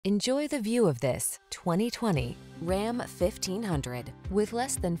Enjoy the view of this 2020 Ram 1500. With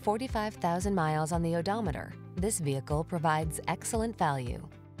less than 45,000 miles on the odometer, this vehicle provides excellent value.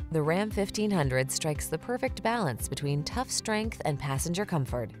 The Ram 1500 strikes the perfect balance between tough strength and passenger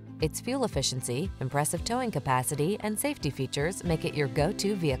comfort. Its fuel efficiency, impressive towing capacity, and safety features make it your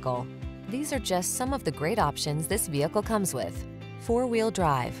go-to vehicle. These are just some of the great options this vehicle comes with: four-wheel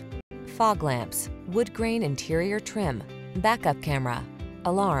drive, fog lamps, wood grain interior trim, backup camera,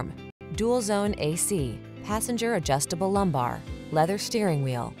 alarm, dual zone AC, passenger adjustable lumbar, leather steering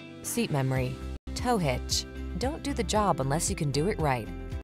wheel, seat memory, tow hitch. Don't do the job unless you can do it right.